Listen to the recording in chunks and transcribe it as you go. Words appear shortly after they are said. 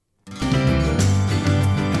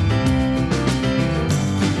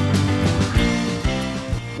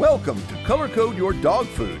Welcome to Color Code Your Dog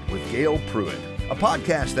Food with Gail Pruitt, a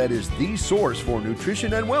podcast that is the source for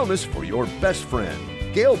nutrition and wellness for your best friend.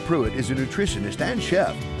 Gail Pruitt is a nutritionist and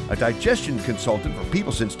chef, a digestion consultant for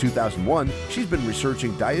people since 2001. She's been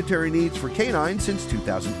researching dietary needs for canines since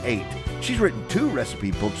 2008. She's written 2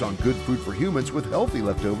 recipe books on good food for humans with healthy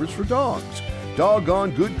leftovers for dogs,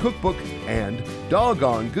 Doggone Good Cookbook and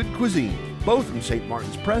Doggone Good Cuisine, both from St.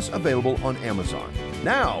 Martin's Press, available on Amazon.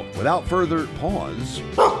 Now, without further pause,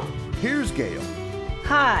 here's Gail.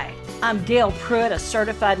 Hi, I'm Gail Pruitt, a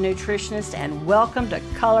certified nutritionist, and welcome to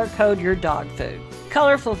Color Code Your Dog Food.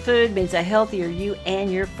 Colorful food means a healthier you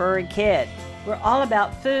and your furry kid. We're all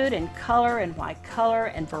about food and color and why color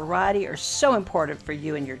and variety are so important for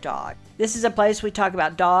you and your dog. This is a place we talk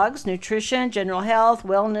about dogs, nutrition, general health,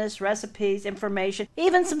 wellness, recipes, information,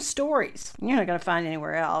 even some stories you're not going to find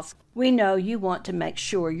anywhere else. We know you want to make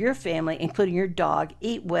sure your family, including your dog,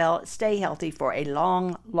 eat well, stay healthy for a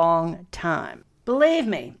long, long time. Believe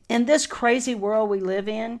me, in this crazy world we live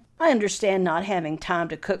in, I understand not having time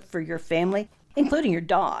to cook for your family, including your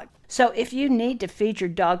dog. So if you need to feed your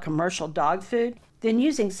dog commercial dog food, then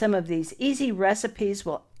using some of these easy recipes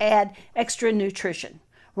will add extra nutrition.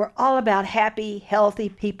 We're all about happy, healthy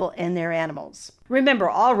people and their animals. Remember,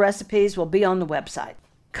 all recipes will be on the website,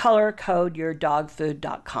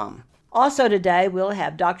 colorcodeyourdogfood.com. Also today, we'll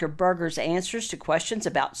have Dr. Berger's answers to questions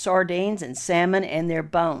about sardines and salmon and their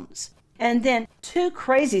bones. And then 2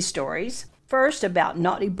 crazy stories, first about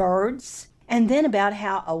naughty birds, and then about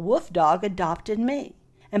how a wolfdog adopted me.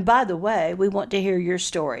 And by the way, we want to hear your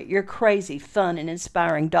story, your crazy, fun, and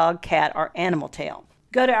inspiring dog, cat, or animal tale.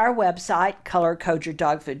 Go to our website,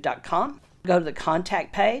 colorcodeyourdogfood.com, go to the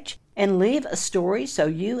contact page, and leave a story so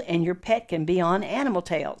you and your pet can be on Animal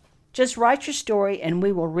Tales. Just write your story and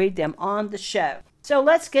we will read them on the show. So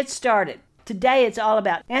let's get started. Today it's all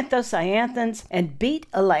about anthocyanins and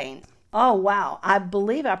beta-alain. Oh wow, I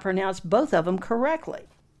believe I pronounced both of them correctly.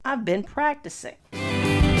 I've been practicing.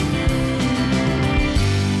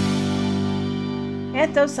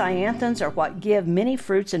 Anthocyanins are what give many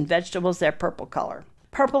fruits and vegetables their purple color.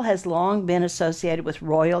 Purple has long been associated with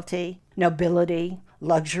royalty, nobility,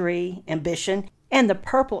 luxury, ambition, and the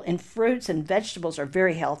purple in fruits and vegetables are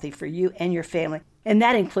very healthy for you and your family, and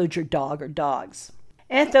that includes your dog or dogs.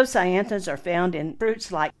 Anthocyanins are found in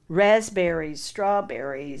fruits like raspberries,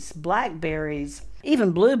 strawberries, blackberries,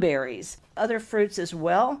 even blueberries, other fruits as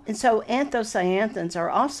well. And so anthocyanins are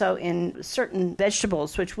also in certain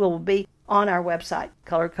vegetables, which will be on our website,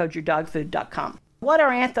 colorcodeyourdogfood.com. What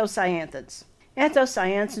are anthocyanins?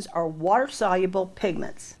 Anthocyanins are water-soluble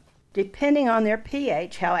pigments. Depending on their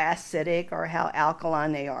pH, how acidic or how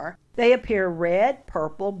alkaline they appear red,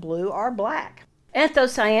 purple, blue, or black.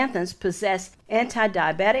 Anthocyanins possess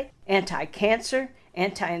anti-diabetic, anti-cancer,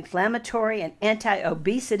 anti-inflammatory, and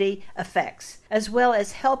anti-obesity effects, as well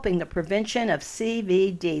as helping the prevention of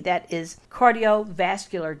CVD, that is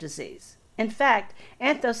cardiovascular disease. In fact,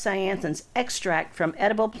 anthocyanins extract from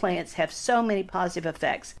edible plants have so many positive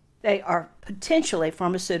effects. They are potentially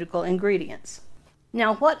pharmaceutical ingredients.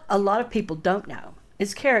 Now, what a lot of people don't know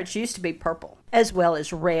is carrots used to be purple, as well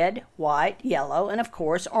as red, white, yellow, and of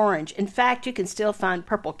course orange. In fact, you can still find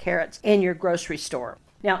purple carrots in your grocery store.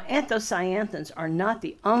 Now, anthocyanins are not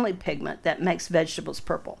the only pigment that makes vegetables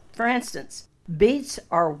purple. For instance, beets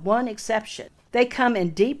are one exception. They come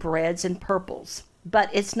in deep reds and purples, but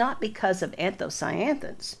it's not because of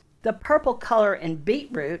anthocyanins. The purple color in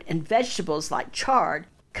beetroot and vegetables like chard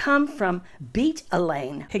come from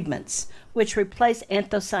beta-alain pigments, which replace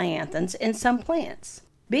anthocyanins in some plants.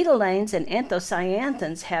 Beta-alains and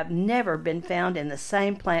anthocyanins have never been found in the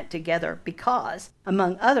same plant together because,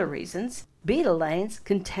 among other reasons, beta-alains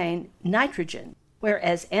contain nitrogen,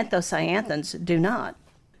 whereas anthocyanins do not.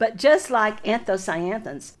 But just like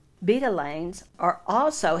anthocyanins, beta-alains are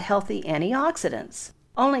also healthy antioxidants.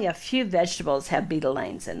 Only a few vegetables have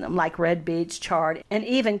beta-alains in them, like red beets, chard, and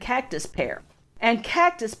even cactus pear. And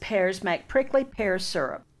cactus pears make prickly pear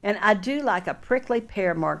syrup. And I do like a prickly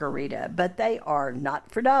pear margarita, but they are not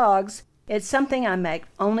for dogs. It's something I make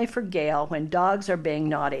only for Gail when dogs are being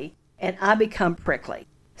naughty, and I become prickly.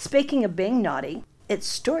 Speaking of being naughty, it's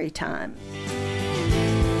story time.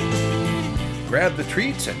 Grab the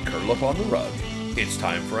treats and curl up on the rug. It's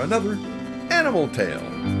time for another Animal Tale.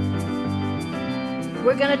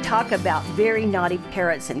 We're going to talk about very naughty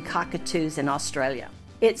parrots and cockatoos in Australia.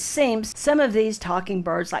 It seems some of these talking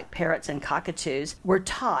birds, like parrots and cockatoos, were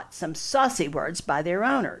taught some saucy words by their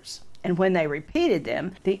owners. And when they repeated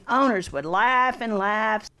them, the owners would laugh and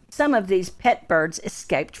laugh. Some of these pet birds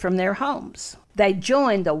escaped from their homes. They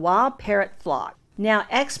joined the wild parrot flock. Now,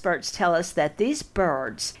 experts tell us that these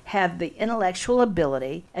birds have the intellectual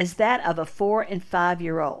ability as that of a 4- and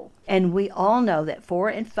 5-year-old. And we all know that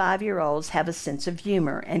 4- and 5-year-olds have a sense of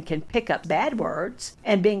humor and can pick up bad words,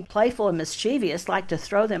 and being playful and mischievous like to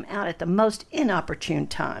throw them out at the most inopportune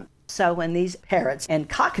time. So when these parrots and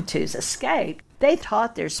cockatoos escaped, they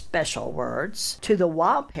taught their special words to the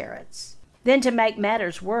wild parrots. Then to make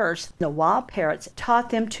matters worse, the wild parrots taught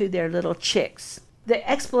them to their little chicks. The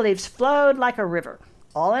expletives flowed like a river.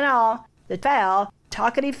 All in all, the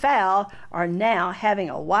talkative fowl, are now having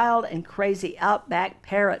a wild and crazy outback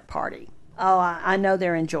parrot party. Oh, I know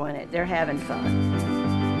they're enjoying it. They're having fun.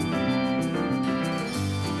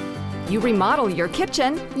 You remodel your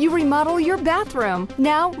kitchen, you remodel your bathroom.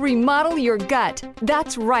 Now remodel your gut.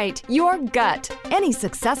 That's right, your gut. Any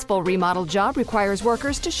successful remodel job requires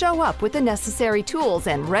workers to show up with the necessary tools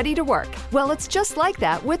and ready to work. Well, it's just like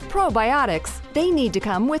that with probiotics. They need to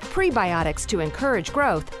come with prebiotics to encourage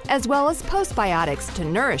growth, as well as postbiotics to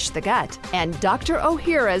nourish the gut. And Dr.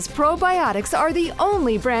 Ohhira's probiotics are the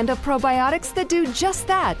only brand of probiotics that do just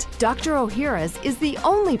that. Dr. Ohhira's is the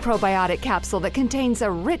only probiotic capsule that contains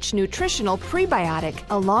a rich nutritional prebiotic,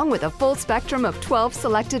 along with a full spectrum of 12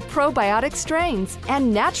 selected probiotic strains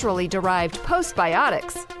and naturally derived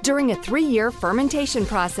postbiotics. During a 3-year fermentation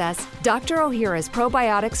process, Dr. Ohhira's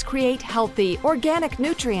probiotics create healthy, organic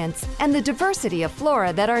nutrients and the diversity of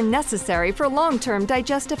flora that are necessary for long-term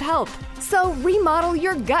digestive health. So remodel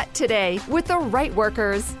your gut today with the right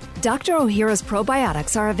workers. Dr. Ohhira's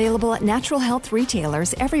probiotics are available at natural health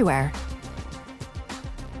retailers everywhere.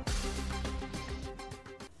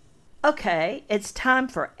 Okay, it's time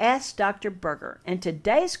for Ask Dr. Berger, and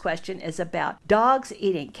today's question is about dogs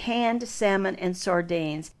eating canned salmon and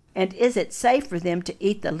sardines, and is it safe for them to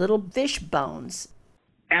eat the little fish bones?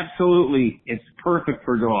 Absolutely, it's perfect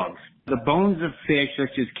for dogs. The bones of fish,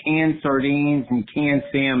 such as canned sardines and canned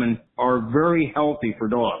salmon, are very healthy for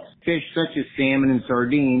dogs. Fish such as salmon and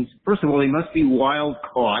sardines, first of all, they must be wild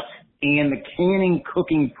caught, and the canning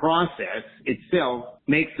cooking process itself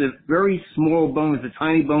makes the very small bones, the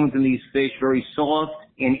tiny bones in these fish, very soft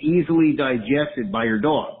and easily digested by your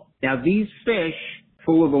dog. Now, these fish,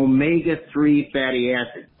 full of omega-3 fatty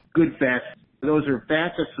acids, good fats, those are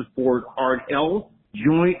fats that support heart health,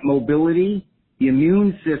 joint mobility, the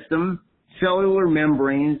immune system, cellular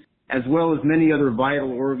membranes, as well as many other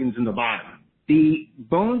vital organs in the body. The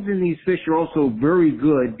bones in these fish are also very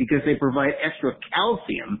good because they provide extra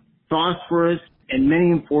calcium, phosphorus, and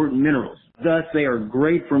many important minerals. Thus, they are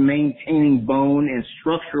great for maintaining bone and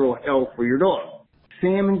structural health for your dog.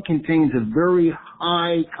 Salmon contains a very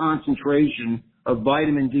high concentration of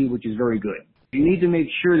vitamin D, which is very good. You need to make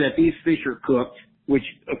sure that these fish are cooked, which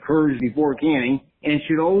occurs before canning, and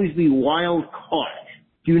should always be wild caught.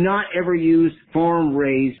 Do not ever use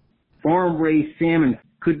farm-raised. Farm-raised salmon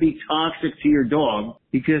could be toxic to your dog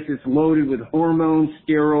because it's loaded with hormones,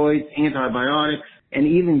 steroids, antibiotics, and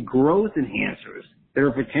even growth enhancers that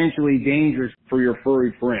are potentially dangerous for your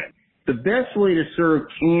furry friend. The best way to serve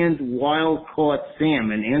canned wild-caught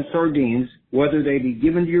salmon and sardines, whether they be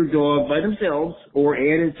given to your dog by themselves or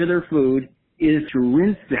added to their food, is to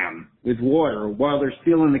rinse them with water while they're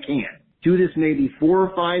still in the can. Do this maybe 4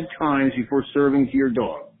 or 5 times before serving to your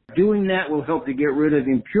dog. Doing that will help to get rid of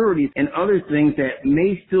impurities and other things that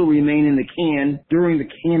may still remain in the can during the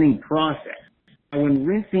canning process. When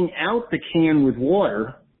rinsing out the can with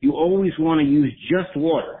water, you always want to use just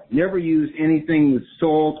water. Never use anything with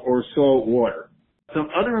salt or salt water. Some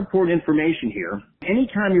other important information here.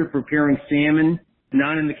 Anytime you're preparing salmon,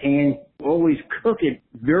 not in the can, always cook it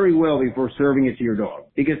very well before serving it to your dog.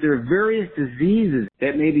 Because there are various diseases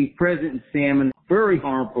that may be present in salmon, very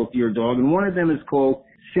harmful to your dog, and one of them is called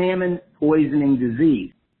salmon poisoning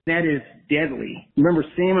disease. That is deadly. Remember,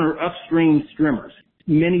 salmon are upstream swimmers.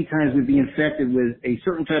 Many times would be infected with a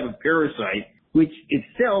certain type of parasite, which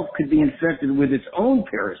itself could be infected with its own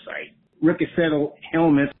parasite, Rickettsial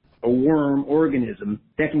helminth, a worm organism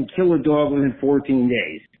that can kill a dog within 14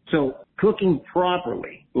 days. So cooking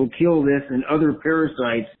properly will kill this and other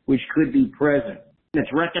parasites which could be present.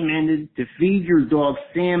 It's recommended to feed your dog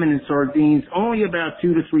salmon and sardines only about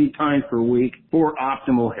 2 to 3 times per week for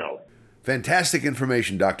optimal health. Fantastic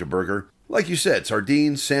information, Dr. Berger. Like you said,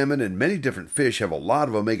 sardines, salmon, and many different fish have a lot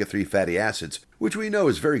of omega-3 fatty acids, which we know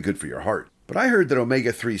is very good for your heart. But I heard that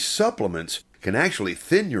omega-3 supplements can actually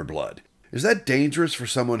thin your blood. Is that dangerous for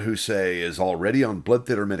someone who, say, is already on blood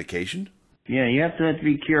thinner medication? Yeah, you have to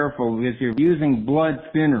be careful because you're using blood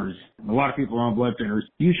thinners. A lot of people are on blood thinners.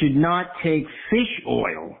 You should not take fish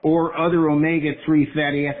oil or other omega-3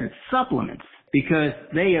 fatty acid supplements because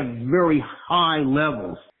they have very high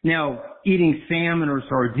levels Now, eating salmon or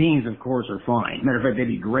sardines, of course, are fine. Matter of fact, they'd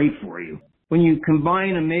be great for you. When you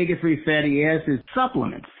combine omega-3 fatty acid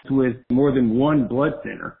supplements with more than one blood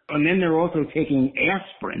thinner, and then they're also taking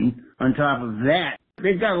aspirin on top of that,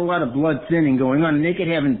 they've got a lot of blood thinning going on, and they could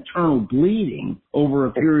have internal bleeding over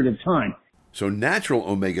a period of time. So natural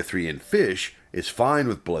omega-3 in fish is fine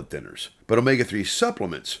with blood thinners, but omega-3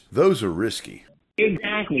 supplements, those are risky.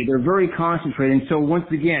 Exactly. They're very concentrated. And so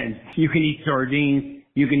once again, you can eat sardines,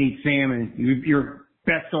 you can eat salmon. You're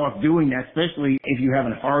best off doing that, especially if you have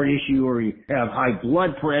a heart issue or you have high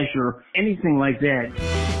blood pressure, anything like that.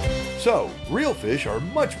 So, real fish are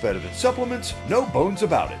much better than supplements, no bones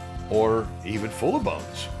about it, or even full of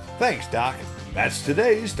bones. Thanks, Doc. That's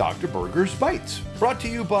today's Dr. Berger's Bites, brought to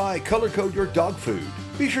you by Color Code Your Dog Food.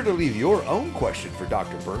 Be sure to leave your own question for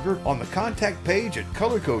Dr. Berger on the contact page at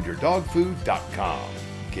colorcodeyourdogfood.com.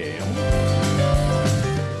 Gail?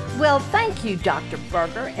 Well, thank you, Dr.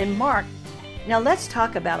 Berger and Mark. Now let's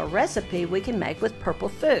talk about a recipe we can make with purple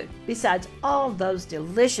food. Besides all those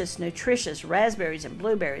delicious, nutritious raspberries and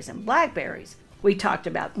blueberries and blackberries, we talked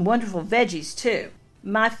about wonderful veggies too.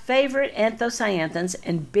 My favorite anthocyanins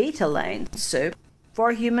and betalain soup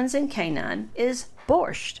for humans and canine is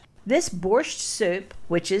borscht. This borscht soup,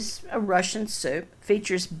 which is a Russian soup,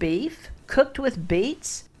 features beef cooked with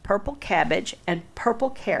beets, purple cabbage, and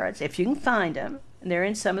purple carrots, if you can find them. They're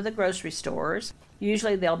in some of the grocery stores.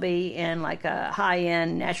 Usually they'll be in like a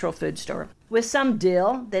high-end natural food store. With some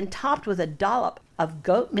dill, then topped with a dollop of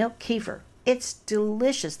goat milk kefir. It's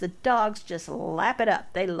delicious. The dogs just lap it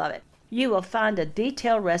up. They love it. You will find a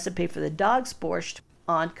detailed recipe for the dog's borscht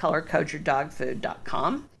on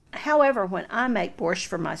colorcodeyourdogfood.com. However, when I make borscht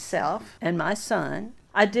for myself and my son,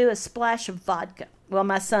 I do a splash of vodka. Well,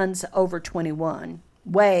 my son's over 21,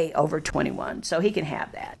 way over 21, so he can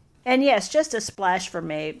have that. And yes, just a splash for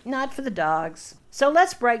me, not for the dogs. So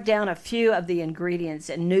let's break down a few of the ingredients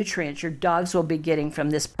and nutrients your dogs will be getting from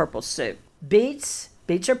this purple soup. Beets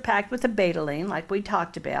are packed with a betalain, like we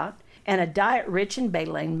talked about, and a diet rich in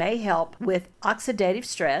betalain may help with oxidative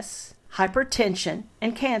stress, hypertension,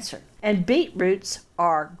 and cancer. And beetroots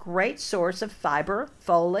are a great source of fiber,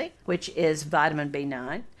 folate, which is vitamin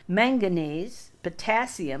B9, manganese,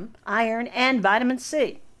 potassium, iron, and vitamin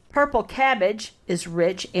C. Purple cabbage is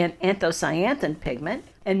rich in anthocyanin pigment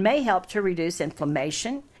and may help to reduce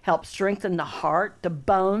inflammation, help strengthen the heart, the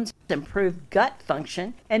bones, improve gut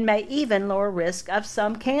function, and may even lower risk of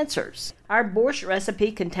some cancers. Our borscht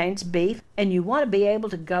recipe contains beef, and you want to be able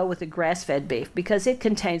to go with the grass-fed beef because it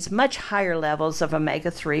contains much higher levels of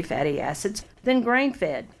omega-3 fatty acids than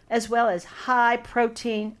grain-fed, as well as high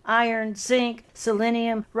protein, iron, zinc,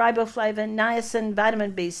 selenium, riboflavin, niacin,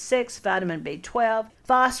 vitamin B6, vitamin B12,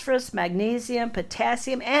 phosphorus, magnesium,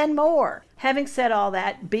 potassium, and more. Having said all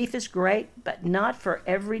that, beef is great, but not for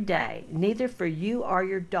every day, neither for you or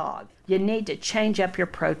your dog. You need to change up your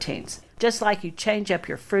proteins, just like you change up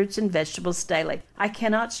your fruits and vegetables daily. I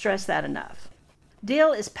cannot stress that enough.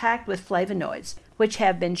 Dill is packed with flavonoids, which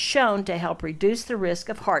have been shown to help reduce the risk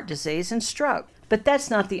of heart disease and stroke. But that's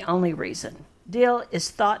not the only reason. Dill is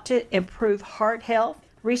thought to improve heart health.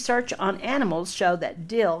 Research on animals show that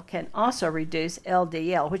dill can also reduce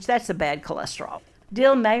LDL, which that's the bad cholesterol.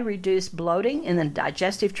 Dill may reduce bloating in the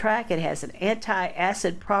digestive tract. It has an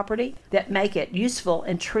anti-acid property that make it useful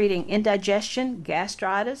in treating indigestion,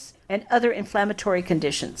 gastritis, and other inflammatory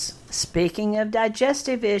conditions. Speaking of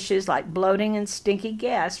digestive issues like bloating and stinky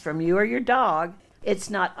gas from you or your dog, it's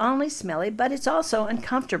not only smelly, but it's also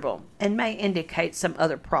uncomfortable and may indicate some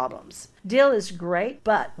other problems. Dill is great,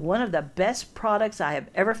 but one of the best products I have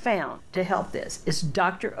ever found to help this is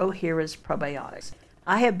Dr. Ohhira's probiotics.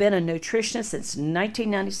 I have been a nutritionist since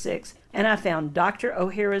 1996, and I found Dr.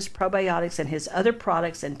 Ohhira's probiotics and his other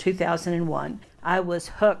products in 2001. I was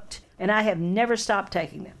hooked, and I have never stopped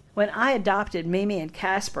taking them. When I adopted Mimi and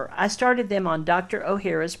Casper, I started them on Dr.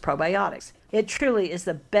 Ohhira's probiotics. It truly is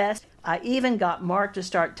the best. I even got Mark to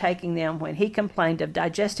start taking them when he complained of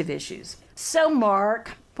digestive issues. So,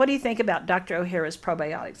 Mark, what do you think about Dr. Ohhira's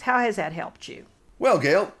probiotics? How has that helped you? Well,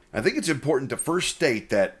 Gail, I think it's important to first state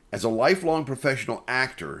that as a lifelong professional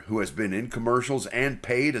actor who has been in commercials and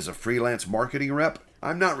paid as a freelance marketing rep,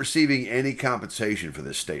 I'm not receiving any compensation for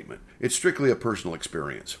this statement. It's strictly a personal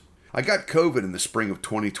experience. I got COVID in the spring of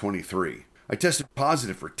 2023. I tested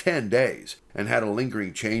positive for 10 days and had a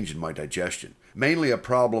lingering change in my digestion, mainly a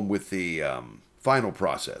problem with the final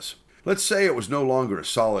process. Let's say it was no longer a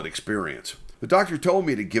solid experience. The doctor told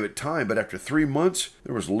me to give it time, but after 3 months,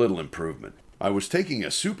 there was little improvement. I was taking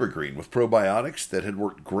a super green with probiotics that had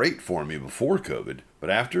worked great for me before COVID,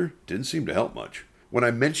 but after, didn't seem to help much. When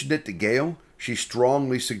I mentioned it to Gail, She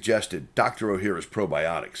strongly suggested Dr. O'Hara's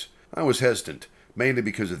probiotics. I was hesitant, mainly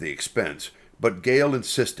because of the expense, but Gail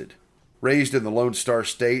insisted. Raised in the Lone Star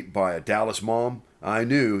State by a Dallas mom, I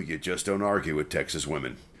knew you just don't argue with Texas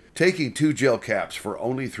women. Taking 2 gel caps for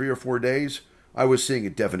only 3 or 4 days, I was seeing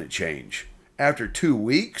a definite change. After 2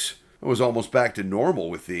 weeks, I was almost back to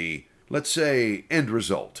normal with the, let's say, end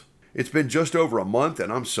result. It's been just over a month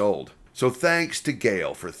and I'm sold. So thanks to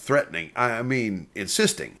Gail for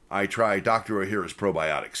insisting I try Dr. O'Hara's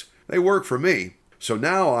probiotics. They work for me, so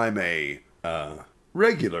now I'm a,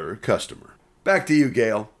 regular customer. Back to you,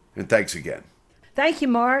 Gail, and thanks again. Thank you,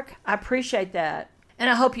 Mark. I appreciate that. And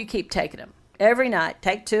I hope you keep taking them. Every night,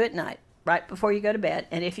 take 2 at night, right before you go to bed.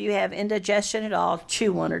 And if you have indigestion at all,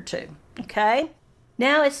 chew 1 or 2. Okay?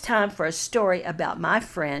 Now it's time for a story about my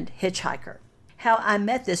friend Hitchhiker. How I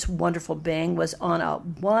met this wonderful being was on a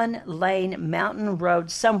 1-lane mountain road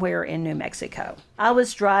somewhere in New Mexico. I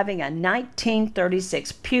was driving a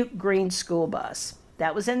 1936 puke green school bus.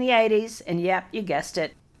 That was in the 80s, and yep, you guessed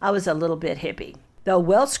it, I was a little bit hippie. Though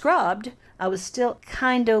well scrubbed, I was still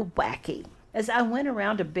kind of wacky. As I went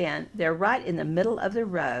around a bend, there right in the middle of the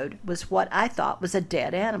road was what I thought was a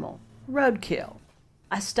dead animal. Roadkill.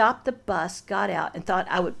 I stopped the bus, got out, and thought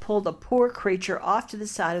I would pull the poor creature off to the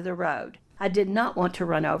side of the road. I did not want to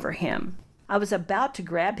run over him. I was about to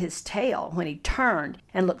grab his tail when he turned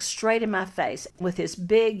and looked straight in my face with his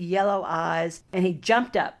big yellow eyes, and he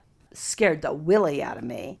jumped up, scared the willy out of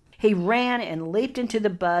me. He ran and leaped into the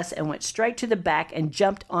bus and went straight to the back and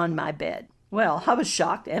jumped on my bed. Well, I was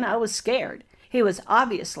shocked and I was scared. He was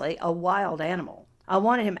obviously a wild animal. I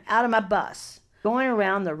wanted him out of my bus. Going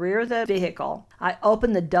around the rear of the vehicle, I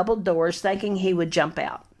opened the double doors thinking he would jump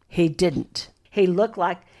out. He didn't. He looked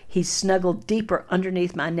like he snuggled deeper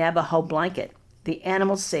underneath my Navajo blanket. The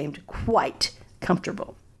animal seemed quite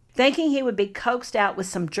comfortable. Thinking he would be coaxed out with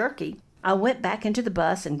some jerky, I went back into the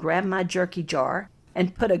bus and grabbed my jerky jar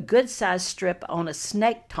and put a good-sized strip on a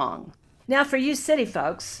snake tongue. Now for you city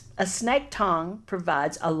folks, a snake tongue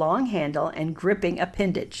provides a long handle and gripping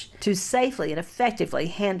appendage to safely and effectively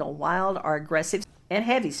handle wild or aggressive and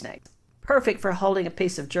heavy snakes. Perfect for holding a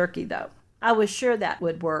piece of jerky though. I was sure that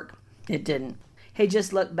would work. It didn't. He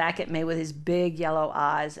just looked back at me with his big yellow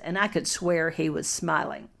eyes, and I could swear he was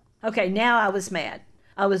smiling. Okay, now I was mad.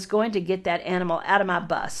 I was going to get that animal out of my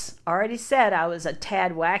bus. Already said I was a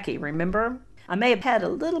tad wacky, remember? I may have had a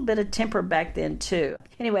little bit of temper back then, too.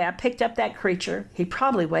 Anyway, I picked up that creature. He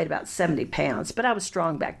probably weighed about 70 pounds, but I was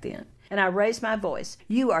strong back then. And I raised my voice.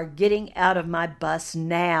 "You are getting out of my bus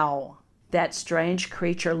now." That strange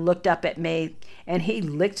creature looked up at me, and he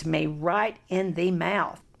licked me right in the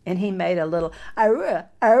mouth. And he made a little "arrgh,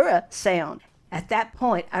 arrgh" sound. At that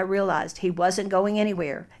point, I realized he wasn't going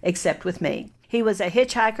anywhere except with me. He was a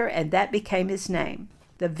hitchhiker, and that became his name.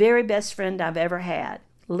 The very best friend I've ever had.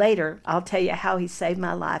 Later, I'll tell you how he saved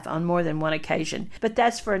my life on more than one occasion, but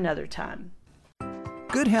that's for another time.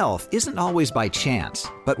 Good health isn't always by chance,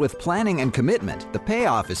 but with planning and commitment, the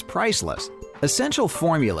payoff is priceless. Essential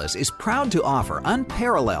Formulas is proud to offer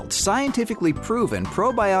unparalleled, scientifically proven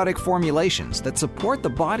probiotic formulations that support the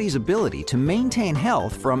body's ability to maintain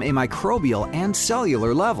health from a microbial and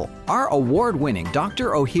cellular level. Our award-winning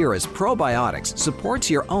Dr. O'Hara's Probiotics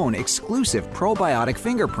supports your own exclusive probiotic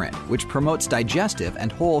fingerprint, which promotes digestive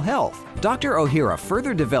and whole health. Dr. O'Hara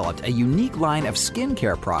further developed a unique line of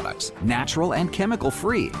skincare products, natural and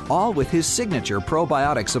chemical-free, all with his signature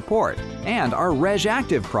probiotic support. And our Reg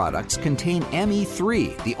Active products contain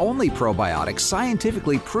ME3, the only probiotic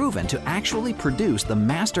scientifically proven to actually produce the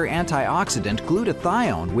master antioxidant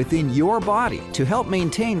glutathione within your body to help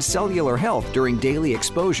maintain cellular health during daily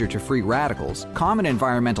exposure to free radicals, common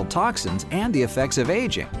environmental toxins, and the effects of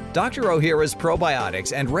aging. Dr. O'Hara's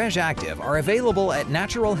Probiotics and Reg Active are available at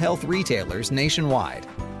natural health retailers nationwide.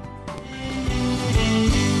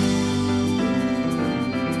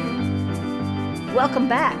 Welcome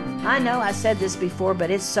back. I know I said this before,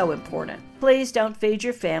 but it's so important. Please don't feed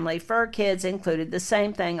your family, fur kids included, the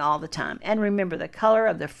same thing all the time. And remember, the color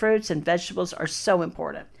of the fruits and vegetables are so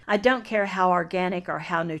important. I don't care how organic or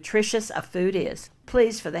how nutritious a food is.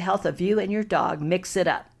 Please, for the health of you and your dog, mix it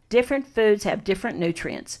up. Different foods have different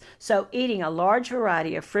nutrients, so eating a large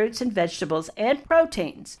variety of fruits and vegetables and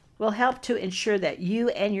proteins will help to ensure that you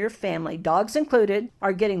and your family, dogs included,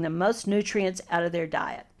 are getting the most nutrients out of their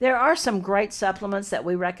diet. There are some great supplements that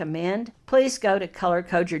we recommend. Please go to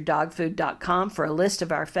colorcodeyourdogfood.com for a list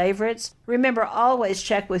of our favorites. Remember, always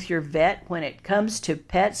check with your vet when it comes to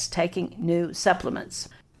pets taking new supplements.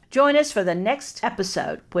 Join us for the next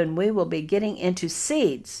episode when we will be getting into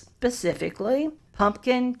seeds, specifically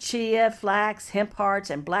pumpkin, chia, flax, hemp hearts,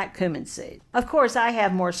 and black cumin seed. Of course, I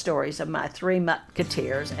have more stories of my 3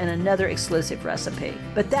 Musketeers and another exclusive recipe.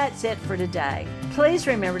 But that's it for today. Please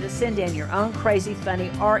remember to send in your own crazy,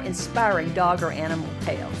 funny, or inspiring dog or animal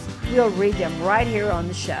tales. We'll read them right here on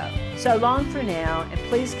the show. So long for now, and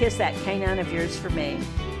please kiss that canine of yours for me.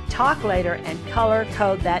 Talk later and color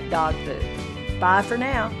code that dog food. Bye for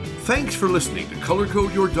now. Thanks for listening to Color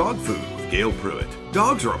Code Your Dog Food with Gail Pruitt.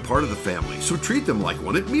 Dogs are a part of the family, so treat them like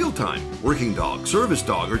one at mealtime. Working dog, service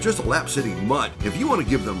dog, or just a lap-sitting mutt, if you want to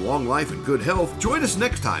give them long life and good health, join us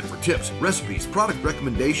next time for tips, recipes, product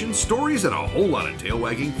recommendations, stories, and a whole lot of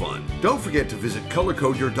tail-wagging fun. Don't forget to visit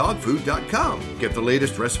colorcodeyourdogfood.com. Get the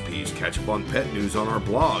latest recipes, catch up on pet news on our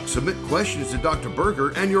blog, submit questions to Dr.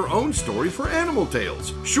 Berger, and your own story for Animal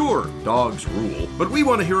Tales. Sure, dogs rule, but we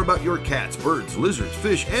want to hear about your cats, birds, lizards,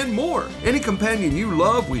 fish, and more. Any companion you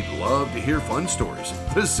love, we'd love to hear fun stories.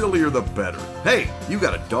 The sillier the better. Hey, you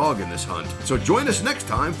got a dog in this hunt, so join us next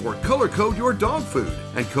time for Color Code Your Dog Food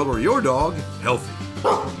and color your dog healthy.